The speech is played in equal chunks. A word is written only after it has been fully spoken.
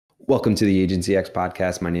Welcome to the Agency X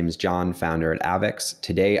podcast. My name is John, founder at Avex.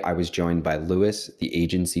 Today, I was joined by Louis, the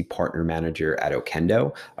agency partner manager at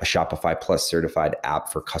Okendo, a Shopify Plus certified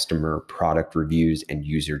app for customer product reviews and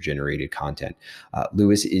user-generated content.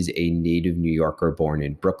 Louis is a native New Yorker born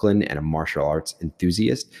in Brooklyn and a martial arts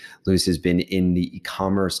enthusiast. Louis has been in the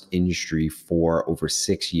e-commerce industry for over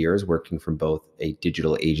 6 years, working from both a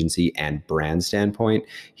digital agency and brand standpoint.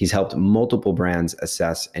 He's helped multiple brands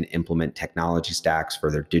assess and implement technology stacks for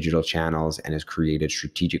their digital channels and has created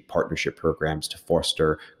strategic partnership programs to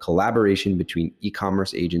foster collaboration between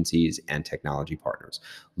e-commerce agencies and technology partners.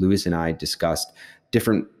 Louis and I discussed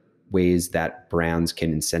different ways that brands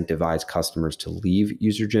can incentivize customers to leave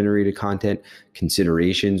user-generated content,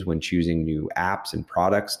 considerations when choosing new apps and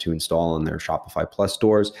products to install on their Shopify Plus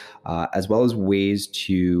stores, as well as ways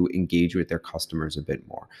to engage with their customers a bit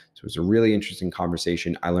more. So it was a really interesting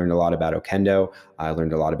conversation. I learned a lot about Okendo. I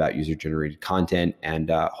learned a lot about user-generated content, and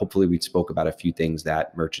hopefully we spoke about a few things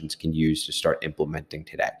that merchants can use to start implementing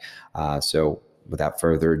today. So without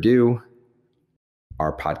further ado,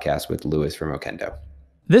 our podcast with Louis from Okendo.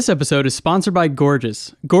 This episode is sponsored by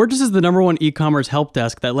Gorgias. Gorgias is the #1 e-commerce help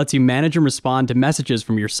desk that lets you manage and respond to messages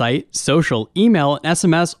from your site, social, email, and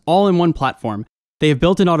SMS all in one platform. They have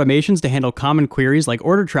built-in automations to handle common queries like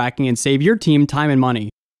order tracking and save your team time and money.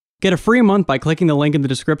 Get a free month by clicking the link in the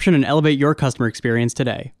description and elevate your customer experience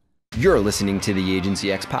today. You're listening to the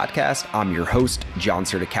Agency X podcast. I'm your host, John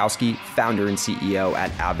Sertikowski, founder and CEO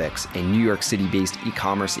at Avex, a New York City-based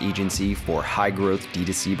e-commerce agency for high-growth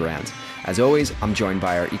D2C brands. As always, I'm joined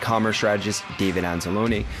by our e-commerce strategist, David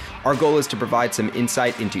Anzalone. Our goal is to provide some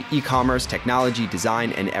insight into e-commerce, technology,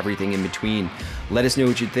 design, and everything in between. Let us know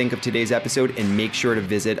what you think of today's episode and make sure to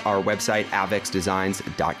visit our website,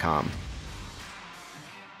 avexdesigns.com.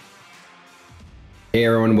 Hey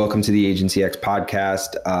everyone, welcome to the Agency X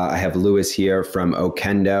podcast. I have Louis here from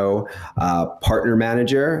Okendo, partner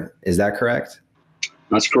manager. Is that correct?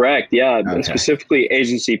 That's correct. Yeah, Okay. Specifically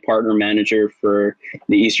agency partner manager for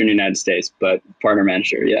the Eastern United States, but partner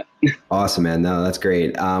manager, yeah. Awesome, man. No, that's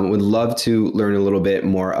great. Would love to learn a little bit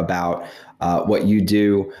more about what you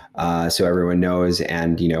do, so everyone knows,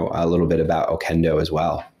 and a little bit about Okendo as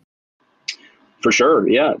well. For sure,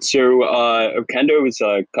 yeah. So Okendo is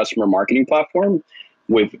a customer marketing platform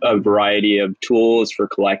with a variety of tools for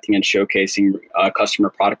collecting and showcasing customer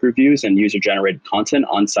product reviews and user-generated content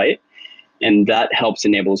on site. And that helps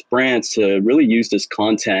enables brands to really use this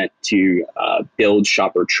content to build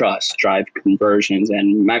shopper trust, drive conversions,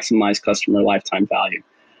 and maximize customer lifetime value.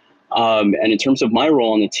 And in terms of my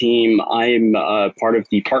role on the team, I'm part of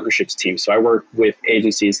the partnerships team. So I work with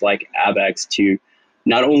agencies like Avex to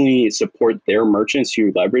not only support their merchants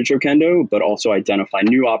who leverage Okendo, but also identify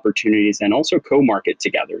new opportunities and also co-market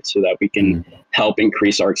together so that we can help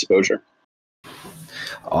increase our exposure.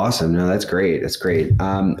 Awesome. No, that's great. That's great.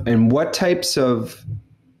 And what types of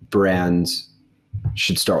brands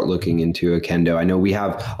should start looking into Okendo? I know we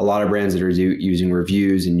have a lot of brands that are using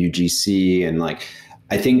reviews and UGC, and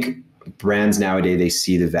I think brands nowadays, they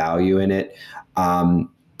see the value in it.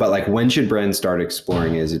 But when should brands start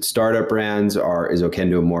exploring? Is it startup brands, or is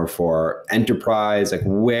Okendo more for enterprise?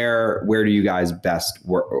 Where do you guys best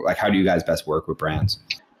work? How do you guys best work with brands?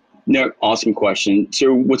 No, awesome question.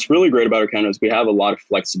 So what's really great about Okendo is we have a lot of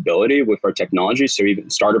flexibility with our technology. So even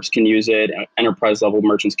startups can use it, enterprise level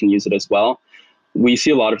merchants can use it as well. We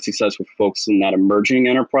see a lot of success with folks in that emerging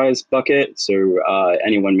enterprise bucket. So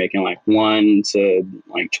anyone making 1 to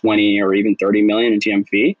 20 or even 30 million in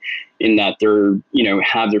GMV, in that they're,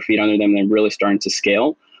 have their feet under them and really starting to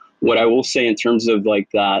scale. What I will say in terms of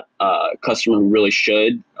that customer who really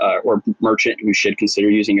should, or merchant who should consider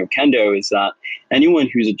using Okendo, is that anyone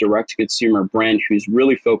who's a direct to consumer brand who's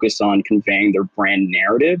really focused on conveying their brand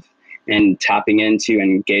narrative and tapping into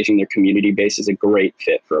and engaging their community base is a great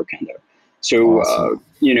fit for Okendo. So,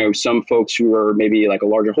 awesome. Some folks who are maybe a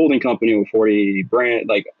larger holding company with 40 brand,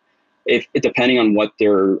 if depending on what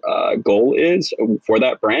their goal is for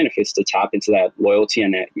that brand, if it's to tap into that loyalty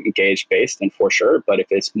and that engaged base, then for sure. But if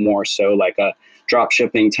it's more so like a drop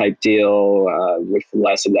shipping type deal with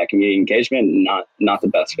less of that community engagement, not the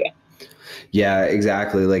best fit. Yeah,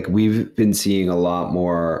 exactly. We've been seeing a lot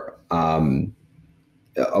more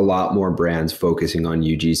brands focusing on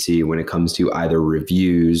UGC when it comes to either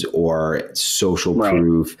reviews or social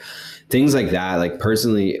proof, things like that.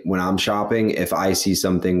 Personally, when I'm shopping, if I see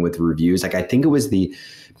something with reviews, I think it was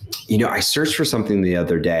I searched for something the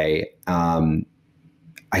other day.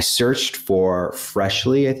 I searched for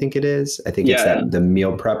Freshly, I think it is. I think it's the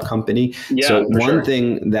meal prep company. Yeah, so one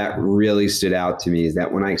thing that really stood out to me is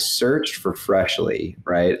that when I searched for Freshly,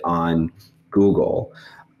 right, on Google,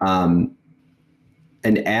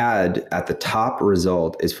 an ad at the top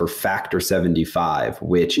result is for Factor 75,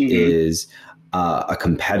 which is a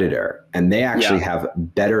competitor, and they actually have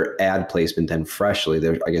better ad placement than Freshly.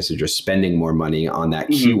 I guess they're just spending more money on that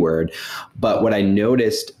keyword. But what I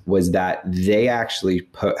noticed was that they actually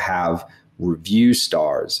have review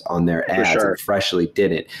stars on their ads, and Freshly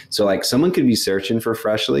didn't. So like someone could be searching for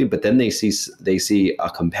Freshly, but then they see a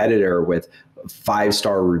competitor with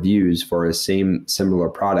 5-star reviews for a similar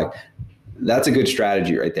product. That's a good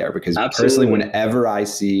strategy right there, because personally, whenever I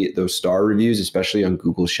see those star reviews, especially on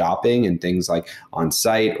Google Shopping and things like on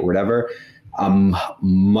site or whatever, I'm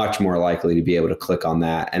much more likely to be able to click on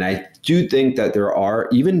that. And I do think that there are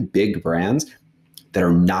even big brands that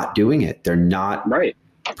are not doing it. They're not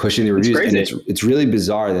pushing the reviews. And it's really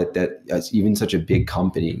bizarre that even such a big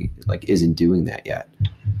company like isn't doing that yet.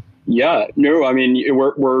 Yeah, no, I mean,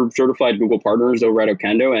 we're certified Google partners over at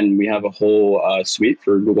Okendo, and we have a whole suite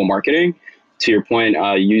for Google marketing. To your point,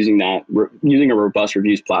 using a robust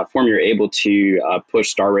reviews platform, you're able to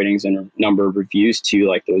push star ratings and a number of reviews to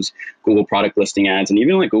like those Google product listing ads, and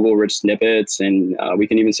even like Google rich snippets, and we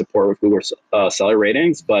can even support with Google seller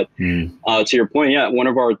ratings. But to your point, one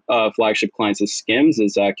of our flagship clients is Skims,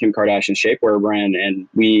 is Kim Kardashian's shapewear brand, and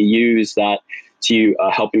we use that to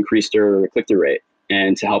help increase their click-through rate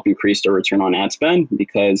and to help increase their return on ad spend,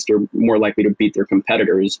 because they're more likely to beat their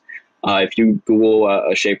competitors. If you Google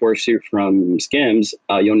a shapewear suit from Skims,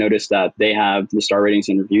 you'll notice that they have the star ratings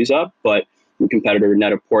and reviews up, but your competitor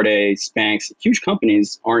Net-a-Porter, Spanx, huge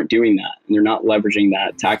companies aren't doing that, and they're not leveraging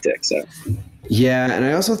that tactic. So, yeah, and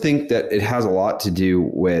I also think that it has a lot to do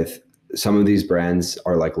with some of these brands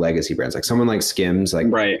are like legacy brands, like someone like Skims, like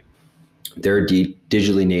they're a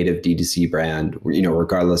digitally native D2C brand,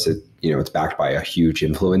 regardless of, it's backed by a huge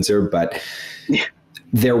influencer, but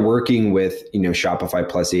they're working with, Shopify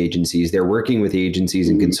Plus agencies. They're working with agencies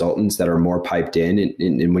and consultants that are more piped in.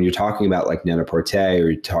 And when you're talking about like Net-a-Porter, or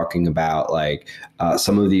you're talking about like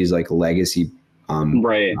some of these like legacy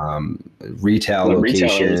retail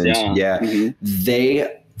locations,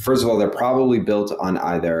 they, first of all, they're probably built on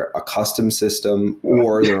either a custom system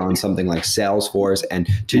or they're on something like Salesforce, and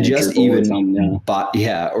to just even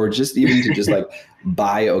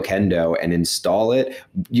buy Okendo and install it,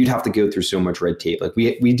 you'd have to go through so much red tape. Like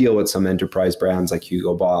we deal with some enterprise brands like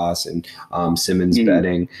Hugo Boss and Simmons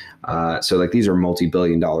Bedding. So like these are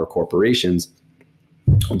multi-billion-dollar corporations.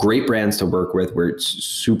 Great brands to work with. We're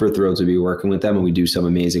super thrilled to be working with them, and we do some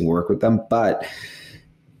amazing work with them, but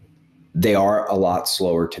they are a lot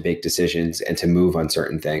slower to make decisions and to move on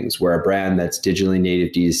certain things, where a brand that's digitally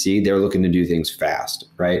native D2C, they're looking to do things fast,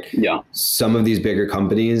 right? Yeah. Some of these bigger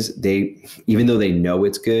companies, even though they know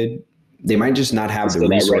it's good, they might just not have the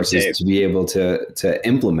resources to be able to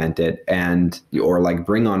implement it or like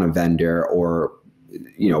bring on a vendor or,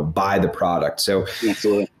 buy the product. So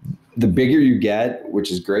the bigger you get,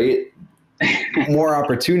 which is great, more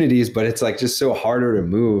opportunities, but it's like just so harder to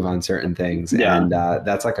move on certain things. And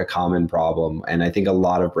that's like a common problem. And I think a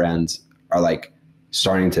lot of brands are like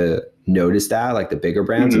starting to notice that, like the bigger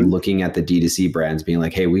brands, and looking at the D2C brands being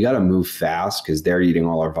like, hey, we got to move fast because they're eating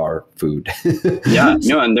all of our food. And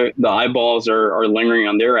the eyeballs are lingering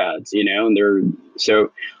on their ads, and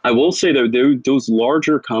so I will say though, those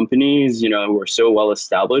larger companies, who are so well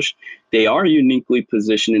established, they are uniquely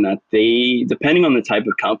positioned in that they, depending on the type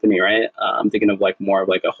of company, right? I'm thinking of like more of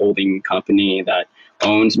like a holding company that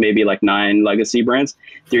owns maybe like 9 legacy brands.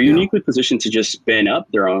 They're uniquely positioned to just spin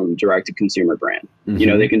up their own direct-to-consumer brand.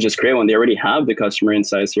 They can just create one. They already have the customer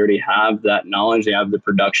insights. They already have that knowledge. They have the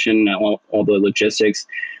production, all the logistics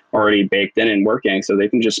already baked in and working. So they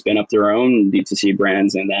can just spin up their own D2C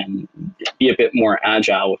brands and then be a bit more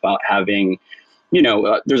agile without having,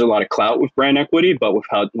 there's a lot of clout with brand equity, but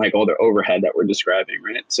without like all the overhead that we're describing,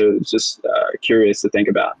 right? So it's just curious to think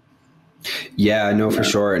about. Yeah, no, for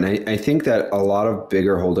sure. And I think that a lot of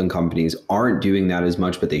bigger holding companies aren't doing that as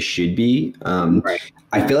much, but they should be.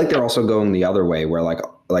 I feel like they're also going the other way, where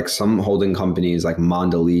like some holding companies like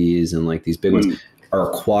Mondelez and like these big ones are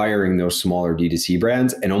acquiring those smaller D2C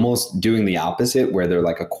brands and almost doing the opposite, where they're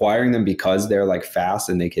like acquiring them because they're like fast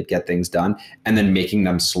and they could get things done, and then making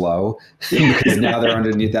them slow because now they're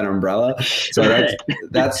underneath that umbrella. So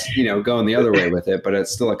that's going the other way with it, but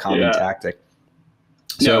it's still a common tactic.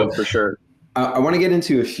 So for sure. I want to get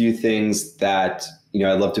into a few things that,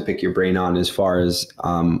 I'd love to pick your brain on as far as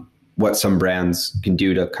what some brands can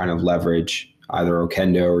do to kind of leverage either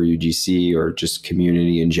Okendo or UGC or just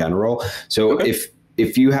community in general. So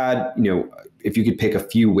if you had, if you could pick a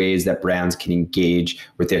few ways that brands can engage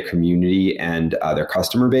with their community and their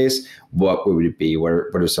customer base, what would it be? What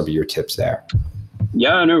are some of your tips there?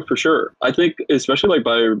 Yeah, no, for sure. I think especially like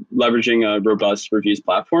by leveraging a robust reviews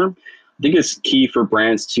platform, I think it's key for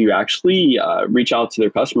brands to actually reach out to their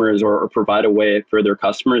customers, or provide a way for their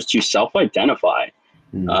customers to self-identify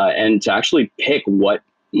and to actually pick what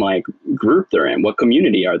like group they're in, what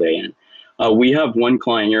community are they in. We have one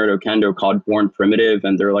client here at Okendo called Born Primitive,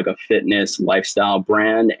 and they're like a fitness lifestyle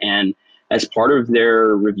brand. And as part of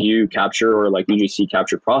their review capture or like UGC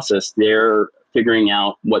capture process, they're figuring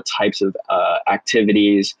out what types of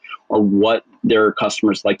activities or what their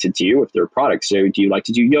customers like to do with their products. So do you like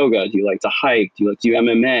to do yoga? Do you like to hike? Do you like to do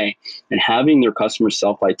MMA? And having their customers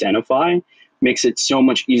self-identify makes it so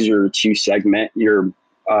much easier to segment your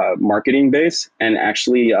marketing base and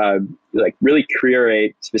actually like really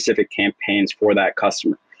create specific campaigns for that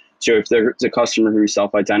customer. So if there's a customer who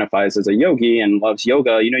self-identifies as a yogi and loves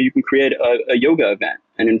yoga, you can create a yoga event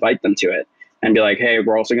and invite them to it and be like, hey,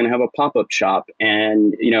 we're also going to have a pop-up shop,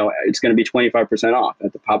 and it's going to be 25% off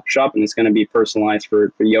at the pop-up shop, and it's going to be personalized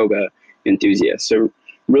for yoga enthusiasts. So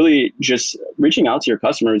really just reaching out to your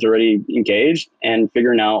customers already engaged and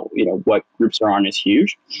figuring out what groups they're on is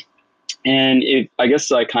huge. And I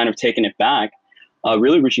guess kind of taking it back,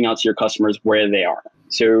 really reaching out to your customers where they are.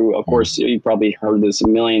 So of course, you've probably heard this a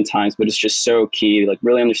million times, but it's just so key, like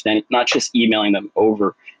really understanding, not just emailing them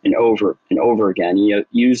over and over and over again,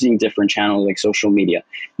 using different channels like social media,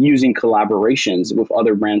 using collaborations with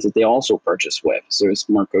other brands that they also purchase with. So it's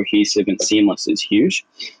more cohesive and seamless is huge.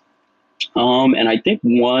 And I think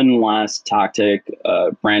one last tactic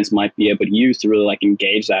brands might be able to use to really like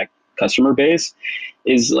engage that customer base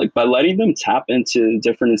is like by letting them tap into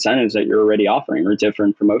different incentives that you're already offering or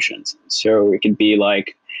different promotions. So it could be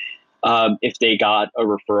like if they got a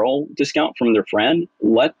referral discount from their friend,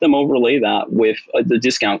 let them overlay that with the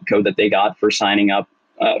discount code that they got for signing up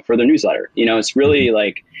for their newsletter. It's really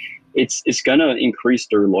like it's going to increase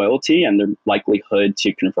their loyalty and their likelihood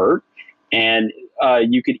to convert. And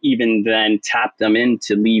you could even then tap them in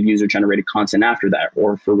to leave user-generated content after that,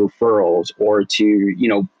 or for referrals, or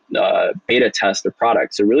to beta test their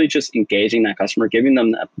product. So really just engaging that customer, giving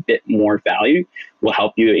them a bit more value will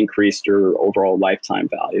help you increase your overall lifetime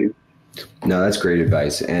value. No, that's great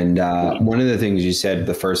advice. And one of the things you said,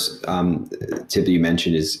 the first tip that you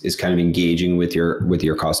mentioned is kind of engaging with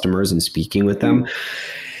your customers and speaking with them.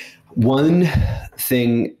 One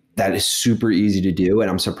thing that is super easy to do,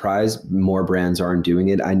 and I'm surprised more brands aren't doing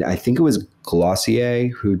it. I think it was Glossier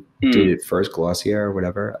who did it first, Glossier or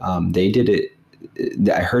whatever. They did it.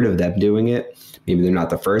 I heard of them doing it. Maybe they're not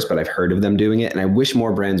the first, but I've heard of them doing it. And I wish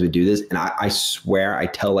more brands would do this. And I swear I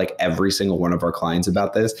tell like every single one of our clients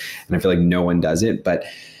about this, and I feel like no one does it, but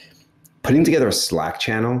putting together a Slack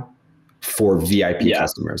channel for VIP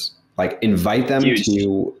customers. Like invite them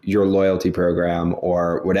to your loyalty program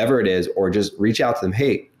or whatever it is, or just reach out to them.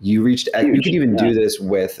 Hey, you reached out. You could even do this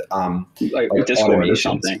with like Discord or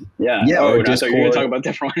something. Yeah. Or Discord. I thought you were going to talk about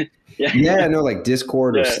different one. Like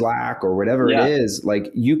Discord or Slack or whatever it is. Like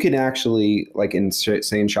you can actually, like in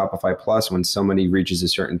Shopify Plus, when somebody reaches a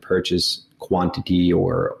certain purchase quantity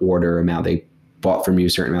or order amount, they bought from you a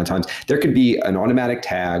certain amount of times, there could be an automatic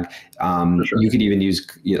tag. You could even use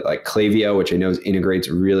like Klaviyo, which I know integrates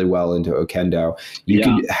really well into Okendo. You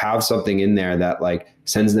could have something in there that like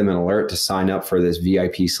sends them an alert to sign up for this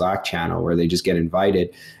VIP Slack channel where they just get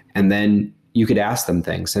invited. And then you could ask them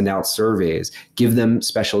things, send out surveys, give them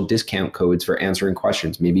special discount codes for answering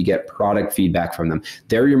questions, maybe get product feedback from them.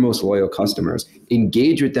 They're your most loyal customers.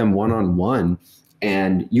 Engage with them one-on-one,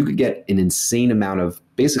 and you could get an insane amount of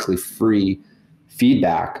basically free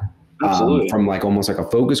feedback from like almost like a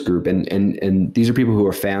focus group. And these are people who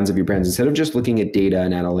are fans of your brands. Instead of just looking at data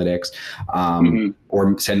and analytics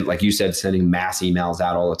or like you said, sending mass emails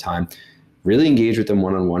out all the time, really engage with them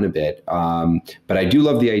one-on-one a bit. But I do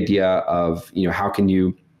love the idea of, how can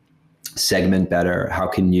you segment better? How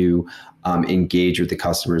can you engage with the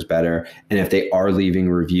customers better? And if they are leaving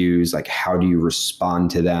reviews, like how do you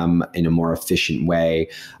respond to them in a more efficient way,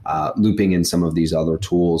 looping in some of these other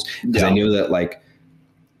tools? Because I know that like,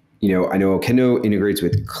 I know Okendo integrates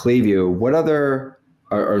with Klaviyo. What other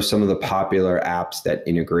are some of the popular apps that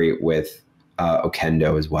integrate with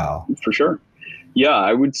Okendo as well? For sure. Yeah,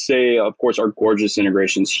 I would say, of course, our Gorgeous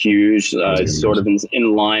integration is huge. It's sort of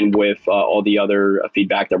in line with all the other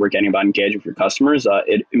feedback that we're getting about engaging with your customers.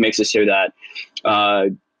 It makes it so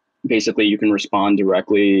that basically you can respond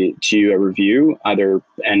directly to a review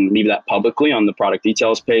and leave that publicly on the product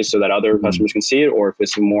details page so that other customers can see it. Or if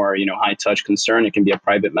it's a more high touch concern, it can be a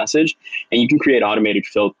private message, and you can create automated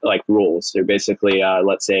rules. So basically,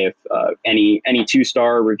 let's say if any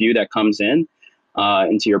 2-star review that comes in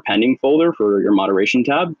into your pending folder for your moderation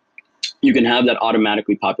tab, you can have that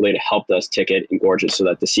automatically populated help desk ticket in Gorgeous so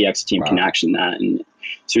that the CX team can action that. And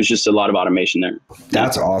so it's just a lot of automation there.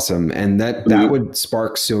 That's awesome. And that would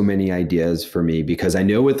spark so many ideas for me, because I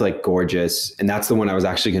know with like Gorgeous, and that's the one I was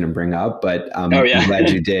actually going to bring up, but I'm glad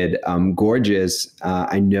you did. Gorgeous,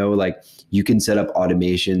 I know like you can set up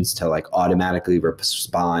automations to like automatically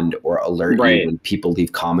respond or alert you when people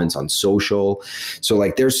leave comments on social. So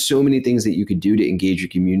like there's so many things that you could do to engage your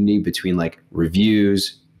community, between like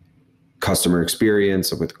reviews, customer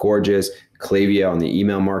experience with Gorgeous, Klaviyo on the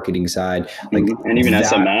email marketing side, like, and even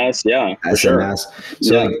SMS. Yeah, for SMS.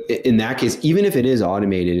 So like in that case, even if it is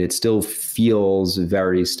automated, it still feels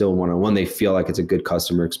very still one-on-one. They feel like it's a good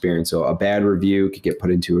customer experience. So a bad review could get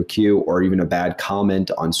put into a queue, or even a bad comment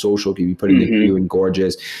on social could be put in the queue in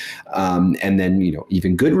Gorgeous. And then, you know,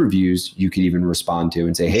 even good reviews, you could even respond to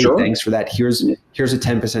and say, hey, thanks for that. Here's a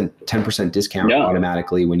 10% discount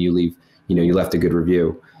automatically when you leave, you know, you left a good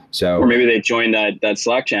review. So, or maybe they join that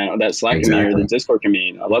Slack channel, that Slack community, or the Discord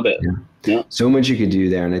community. I love it. Yeah. So much you could do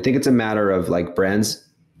there. And I think it's a matter of like brands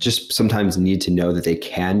just sometimes need to know that they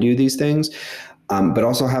can do these things, but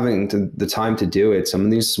also having the time to do it. Some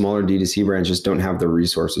of these smaller D2C brands just don't have the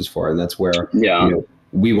resources for it. And that's where you know,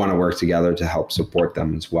 we want to work together to help support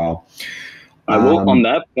them as well. I will, on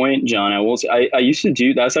that point, John, I will say, I used to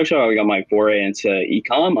do, that's actually how I got my foray into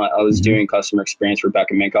e-com. I was doing customer experience for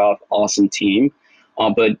Rebecca Minkoff, awesome team.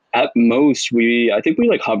 But at most, I think we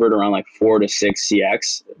like hovered around like 4 to 6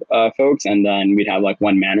 CX folks. And then we'd have like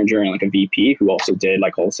one manager and like a VP who also did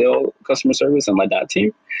like wholesale customer service and led that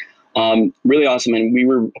team. Really awesome. And we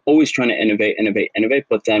were always trying to innovate.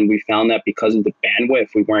 But then we found that because of the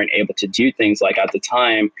bandwidth, we weren't able to do things like at the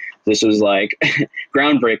time. This was like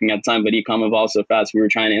groundbreaking at the time, but e-com evolved so fast. We were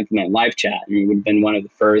trying to implement live chat. I mean, we've been one of the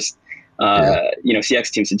first you know,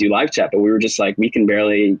 CX teams to do live chat, but we were just like, we can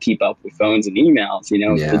barely keep up with phones and emails, you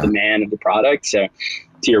know, the demand of the product. So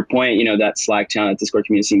to your point, you know, that Slack channel, that Discord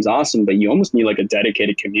community seems awesome, but you almost need like a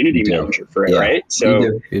dedicated community manager for it, right?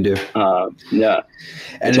 So you do. And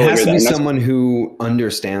it has to be someone who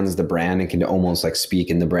understands the brand and can almost like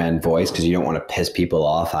speak in the brand voice, because you don't want to piss people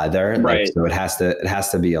off either. Right. Like, so it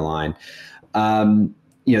has to be aligned.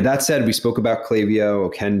 You know, that said, we spoke about Klaviyo,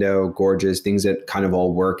 Okendo, Gorgeous, things that kind of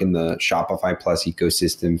all work in the Shopify Plus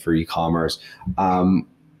ecosystem for e-commerce.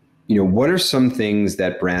 You know, what are some things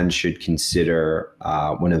that brands should consider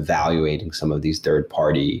when evaluating some of these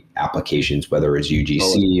third-party applications, whether it's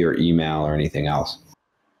UGC or email or anything else?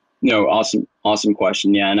 No, awesome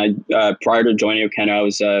question. Yeah, and I prior to joining Okendo, I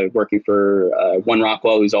was working for One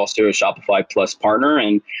Rockwell, who's also a Shopify Plus partner,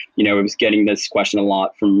 and you know, I was getting this question a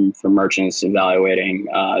lot from merchants evaluating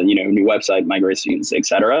you know, new website migrations,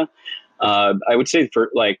 etc. I would say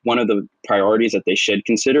for like one of the priorities that they should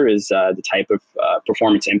consider is the type of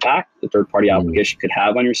performance impact the third-party application could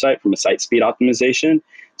have on your site from a site speed optimization.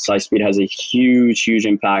 Site speed has a huge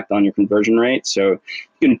impact on your conversion rate. So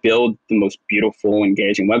you can build the most beautiful,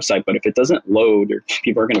 engaging website, but if it doesn't load, or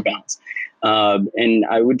people are going to bounce. And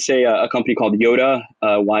I would say a company called Yotta,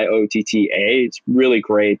 YOTTA, it's really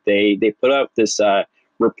great. They put out this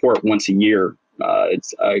report once a year.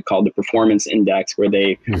 It's called the Performance Index, where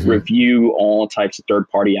they review all types of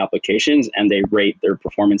third-party applications and they rate their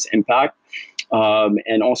performance impact.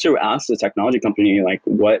 And also ask the technology company like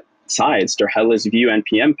what size their headless view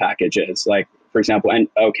NPM package is. Like, for example,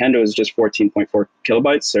 Okendo is just 14.4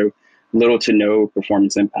 kilobytes, so little to no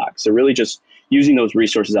performance impact. So really just using those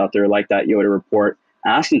resources out there like that Yotta report,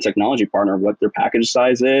 asking technology partner what their package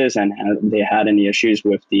size is and have they had any issues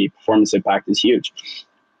with the performance impact is huge.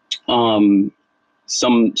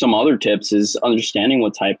 Some other tips is understanding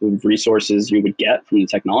what type of resources you would get from the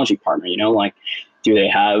technology partner. You know, like, do they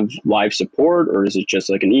have live support, or is it just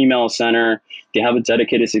like an email center? Do they have a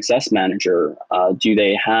dedicated success manager? Do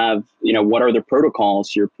they have, you know, what are the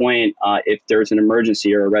protocols, to your point, if there's an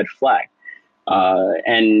emergency or a red flag?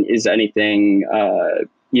 And is anything,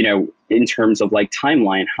 you know, in terms of like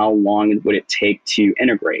timeline, how long would it take to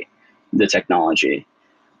integrate the technology?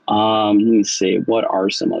 Let me see, what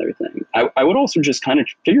are some other things? I would also just kind of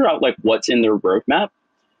figure out like what's in their roadmap.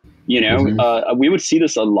 You know, we would see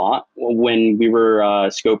this a lot when we were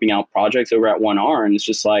scoping out projects over at 1R, and it's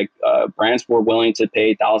just like brands were willing to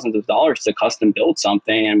pay thousands of dollars to custom build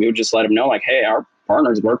something, and we would just let them know like, hey, our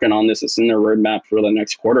partner's working on this. It's in their roadmap for the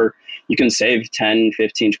next quarter. You can save 10,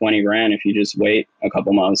 15, 20 grand if you just wait a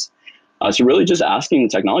couple months. So really just asking the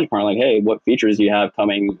technology partner, like, hey, what features do you have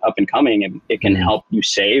coming up and coming? And it can help you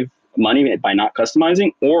save money by not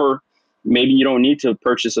customizing, or maybe you don't need to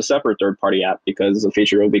purchase a separate third-party app because the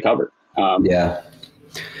feature will be covered. No,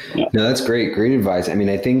 that's great advice. I mean,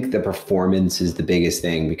 I think the performance is the biggest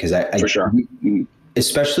thing, because for sure.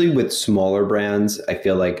 especially with smaller brands, I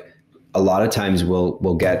feel like a lot of times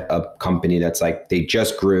we'll get a company that's like, they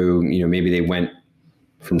just grew, maybe they went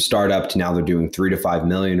from startup to now they're doing 3 to 5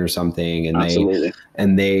 million or something. And Absolutely.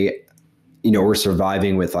 they we're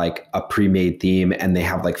surviving with like a pre-made theme and they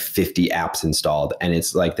have like 50 apps installed. And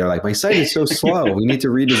it's like, they're like, my site is so slow. We need to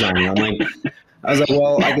redesign it. I'm like, I was like,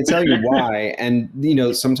 well, I can tell you why. And,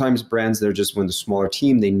 sometimes brands, they're just, when the smaller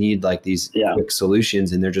team, they need like these quick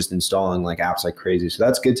solutions and they're just installing like apps like crazy. So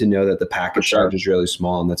that's good to know that the package size is really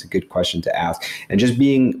small. And that's a good question to ask. And just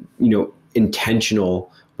being,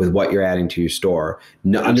 intentional with what you're adding to your store,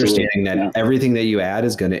 understanding that everything that you add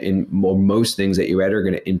is going to, most things that you add are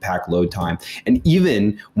going to impact load time. And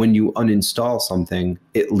even when you uninstall something,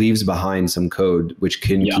 it leaves behind some code, which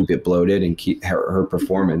can keep it bloated and keep her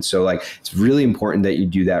performance. So like, it's really important that you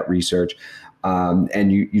do that research.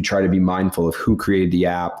 And you try to be mindful of who created the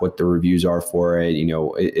app, what the reviews are for it,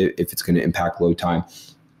 if it's going to impact load time.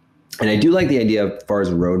 And I do like the idea as far as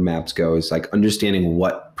roadmaps goes, like understanding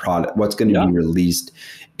what's going to be released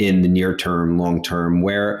in the near term, long term,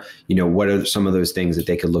 where, what are some of those things that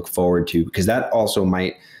they could look forward to? Because that also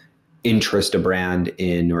might interest a brand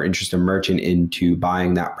in, or interest a merchant into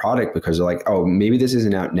buying that product, because they're like, oh, maybe this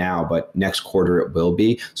isn't out now, but next quarter it will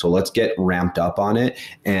be. So let's get ramped up on it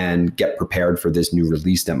and get prepared for this new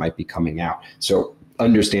release that might be coming out. So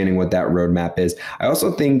understanding what that roadmap is. I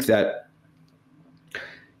also think that,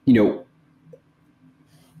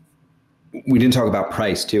 we didn't talk about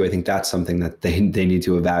price too. I think that's something that they need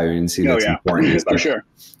to evaluate and see that's important. For sure.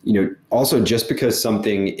 Also, just because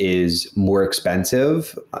something is more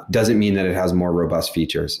expensive doesn't mean that it has more robust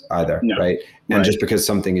features either, right? And just because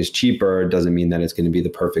something is cheaper doesn't mean that it's going to be the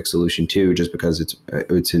perfect solution too, just because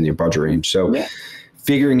it's in your budget range. So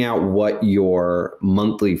figuring out what your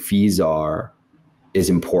monthly fees are is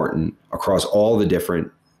important across all the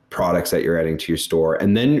different products that you're adding to your store,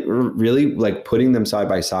 and then really like putting them side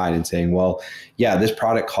by side and saying, well, yeah, this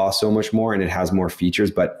product costs so much more and it has more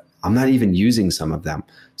features, but I'm not even using some of them.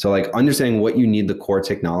 So like understanding what you need the core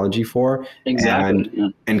technology for, and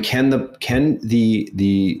can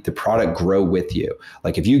the product grow with you?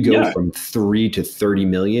 Like if you go from 3 to 30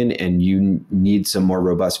 million and you need some more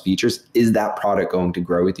robust features, is that product going to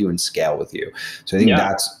grow with you and scale with you? So I think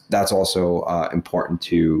that's also important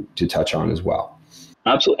to touch on as well.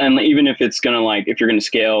 Absolutely. And even if it's going to if you're going to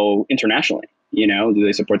scale internationally, do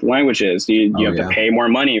they support the languages? Do you have to pay more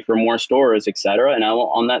money for more stores, et cetera? And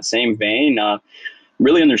on that same vein,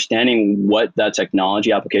 really understanding what that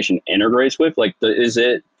technology application integrates with, does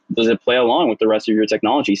it play along with the rest of your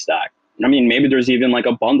technology stack? I mean, maybe there's even like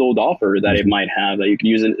a bundled offer that it might have that you could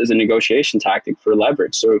use it as a negotiation tactic for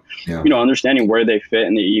leverage. So, understanding where they fit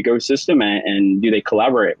in the ecosystem and do they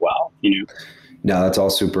collaborate well, No, that's all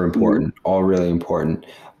super important, all really important.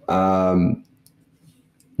 Now,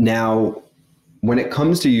 when it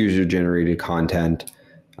comes to user-generated content,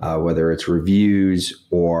 whether it's reviews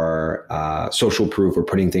or social proof or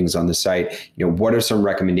putting things on the site, what are some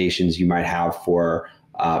recommendations you might have for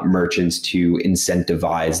merchants to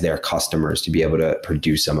incentivize their customers to be able to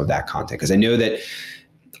produce some of that content? Because I know that,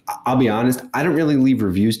 I'll be honest, I don't really leave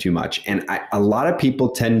reviews too much. And a lot of people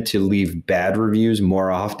tend to leave bad reviews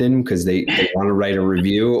more often because they want to write a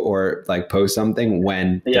review or like post something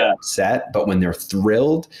when they're upset, but when they're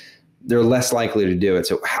thrilled, they're less likely to do it.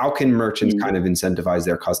 So how can merchants kind of incentivize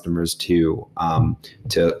their customers to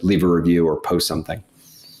leave a review or post something?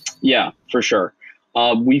 Yeah, for sure.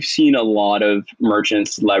 We've seen a lot of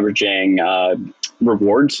merchants leveraging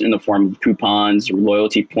rewards in the form of coupons or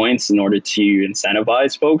loyalty points in order to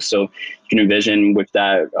incentivize folks. So you can envision with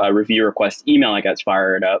that review request email that gets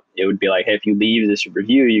fired up, it would be like, hey, if you leave this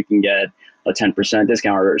review, you can get a 10%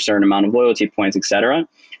 discount or a certain amount of loyalty points, et cetera.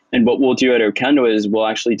 And what we'll do at Okendo is we'll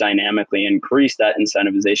actually dynamically increase that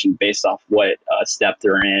incentivization based off what step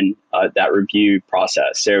they're in that review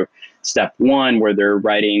process. So step one, where they're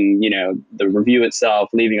writing, the review itself,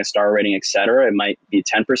 leaving a star rating, et cetera, it might be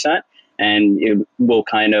 10%. And it will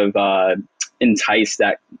kind of entice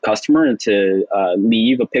that customer to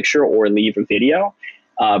leave a picture or leave a video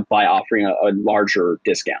by offering a larger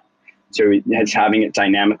discount. So it's having it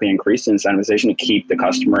dynamically increase the incentivization to keep the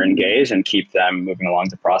customer engaged and keep them moving along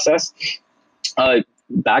the process.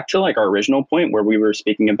 Back to like our original point where we were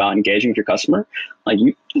speaking about engaging with your customer,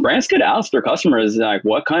 brands could ask their customers, like,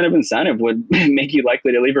 what kind of incentive would make you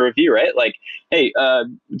likely to leave a review, right? Like, hey,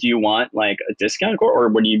 do you want like a discount or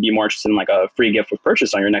would you be more interested in like a free gift with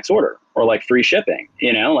purchase on your next order or like free shipping,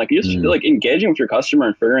 like engaging with your customer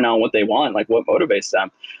and figuring out what they want, like what motivates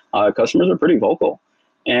them. Customers are pretty vocal.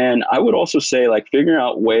 And I would also say like figuring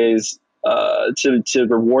out ways to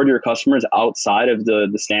reward your customers outside of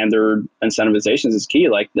the standard incentivizations is key.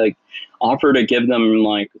 Like offer to give them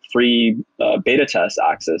like free beta test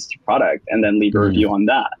access to product and then leave a review on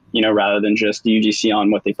that, you know, rather than just the UGC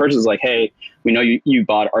on what they purchased. Like, hey, we know you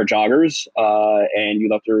bought our joggers and you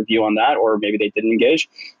left a review on that, or maybe they didn't engage.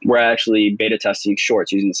 We're actually beta testing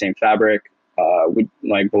shorts using the same fabric.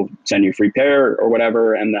 We'll send you a free pair or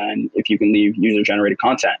whatever. And then if you can leave user generated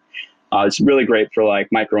content. It's really great for like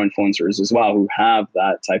micro influencers as well, who have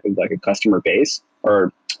that type of like a customer base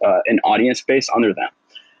or an audience base under them.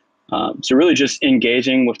 So really just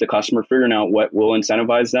engaging with the customer, figuring out what will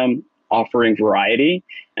incentivize them, offering variety,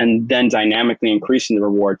 and then dynamically increasing the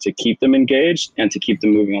reward to keep them engaged and to keep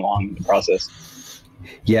them moving along in the process.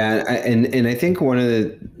 Yeah, and I think one of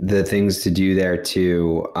the things to do there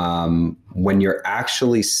too, when you're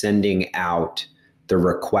actually sending out the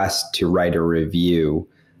request to write a review,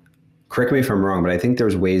 correct me if I'm wrong, but I think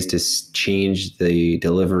there's ways to change the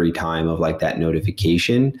delivery time of like that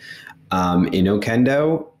notification in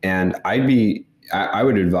Okendo. And I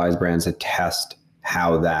would advise brands to test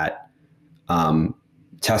how that,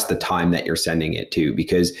 test the time that you're sending it to,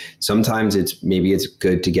 because sometimes it's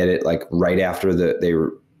good to get it like right after they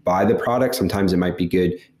buy the product. Sometimes it might be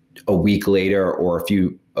good a week later or a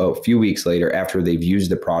few weeks later after they've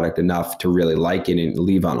used the product enough to really like it and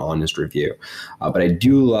leave an honest review. But I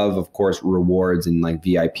do love, of course, rewards and like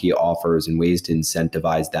VIP offers and ways to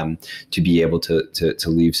incentivize them to be able to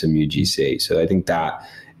leave some UGC. So I think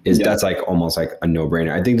that's like almost like a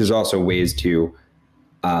no-brainer. I think there's also ways to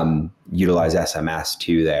utilize SMS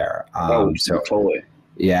too there. Totally.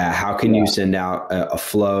 Yeah. How can you send out a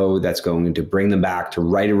flow that's going to bring them back to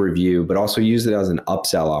write a review, but also use it as an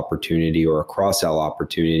upsell opportunity or a cross-sell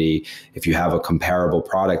opportunity? If you have a comparable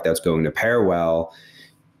product that's going to pair well,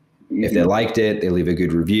 if they liked it, they leave a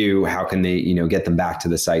good review. How can they, get them back to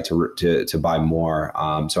the site to buy more?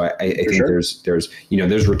 So I think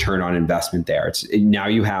there's return on investment there. It's now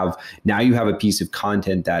you have a piece of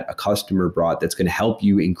content that a customer brought that's going to help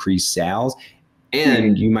you increase sales.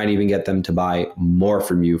 And you might even get them to buy more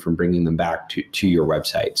from you from bringing them back to your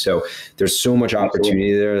website. So there's so much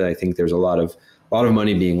opportunity there that I think there's a lot of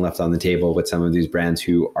money being left on the table with some of these brands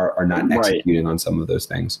who are not executing on some of those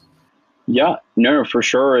things. Yeah, no, for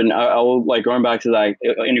sure. And I'll like going back to that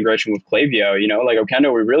integration with Klaviyo, like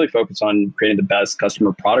Okendo, we really focus on creating the best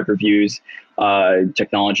customer product reviews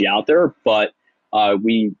technology out there. But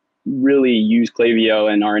we really use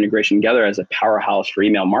Klaviyo and our integration together as a powerhouse for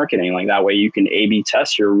email marketing. Like that way you can A/B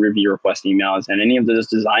test your review request emails, and any of those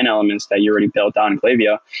design elements that you already built out in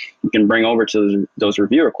Klaviyo, you can bring over to those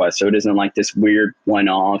review requests. So it isn't like this weird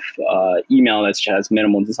one-off email that has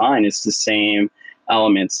minimal design. It's the same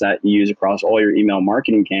elements that you use across all your email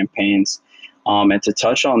marketing campaigns. And to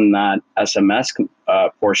touch on that SMS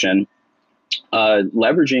portion,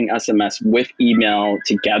 leveraging SMS with email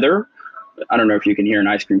together. I don't know if you can hear an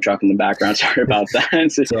ice cream truck in the background. Sorry about that.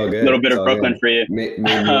 It's a little bit of Brooklyn for you. Maybe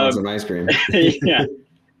some ice cream. Yeah.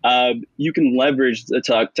 You can leverage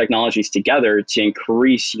the technologies together to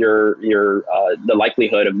increase your the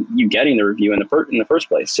likelihood of you getting the review in the first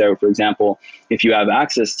place. So, for example, if you have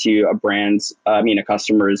access to a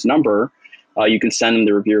customer's number, you can send them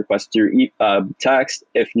the review request through text.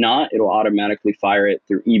 If not, it'll automatically fire it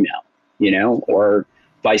through email, or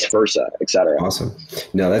vice versa, et cetera. Awesome.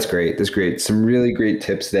 No, that's great. That's great. Some really great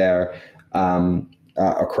tips there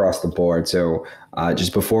across the board. So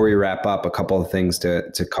just before we wrap up, a couple of things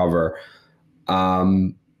to cover.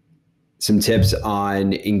 Some tips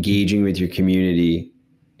on engaging with your community,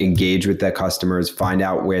 engage with the customers, find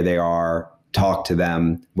out where they are, talk to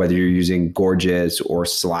them, whether you're using Gorgeous or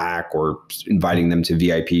Slack or inviting them to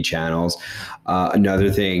VIP channels.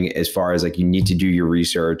 Another thing, as far as like you need to do your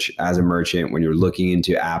research as a merchant when you're looking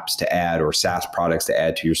into apps to add or SaaS products to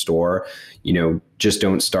add to your store, just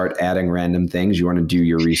don't start adding random things. You want to do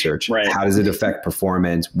your research. Right. How does it affect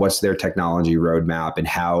performance? What's their technology roadmap, and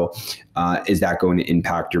how is that going to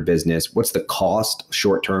impact your business? What's the cost,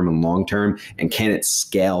 short-term and long-term? And can it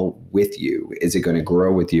scale with you? Is it going to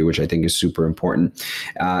grow with you? Which I think is super important.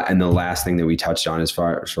 And the last thing that we touched on as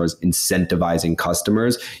far as incentivizing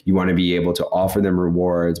customers, you want to be able to offer them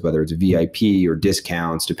rewards, whether it's VIP or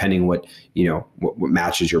discounts, depending what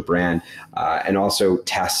matches your brand. And also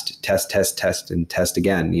test, and test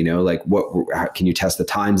again. How can you test the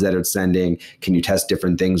times that it's sending? Can you test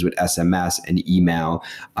different things with SMS and email,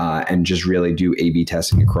 and just really do A/B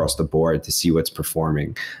testing across the board to see what's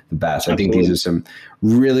performing the best? Absolutely. I think these are some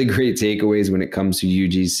really great takeaways when it comes to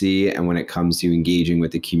UGC and when it comes to engaging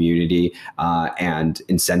with the community and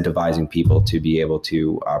incentivizing people to be able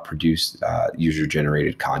to produce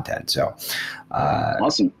user-generated content. So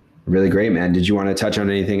awesome. Really great, man. Did you want to touch on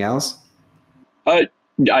anything else? I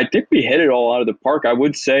think we hit it all out of the park. I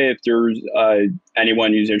would say if there's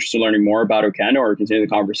anyone who's interested in learning more about Okendo or continue the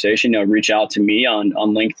conversation, reach out to me on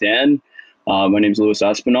LinkedIn. My name is Louis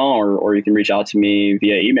Espinal, or you can reach out to me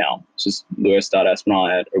via email. It's just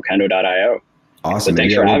louis.espinal@okendo.io. Awesome. So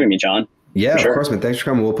thanks for having me, John. Yeah, of course, man. Thanks for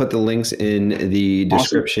coming. We'll put the links in the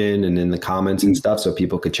description and in the comments and stuff so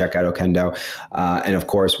people could check out Okendo. And of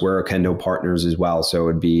course, we're Okendo partners as well. So it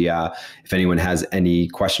would be, if anyone has any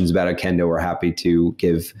questions about Okendo, we're happy to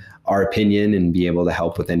give our opinion and be able to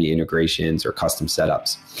help with any integrations or custom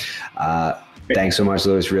setups. Thanks so much,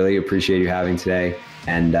 Louis. Really appreciate you having today.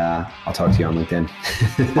 And I'll talk to you on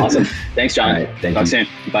LinkedIn. Awesome. Thanks, John. All right, thank you. Talk soon.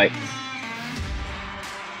 Bye.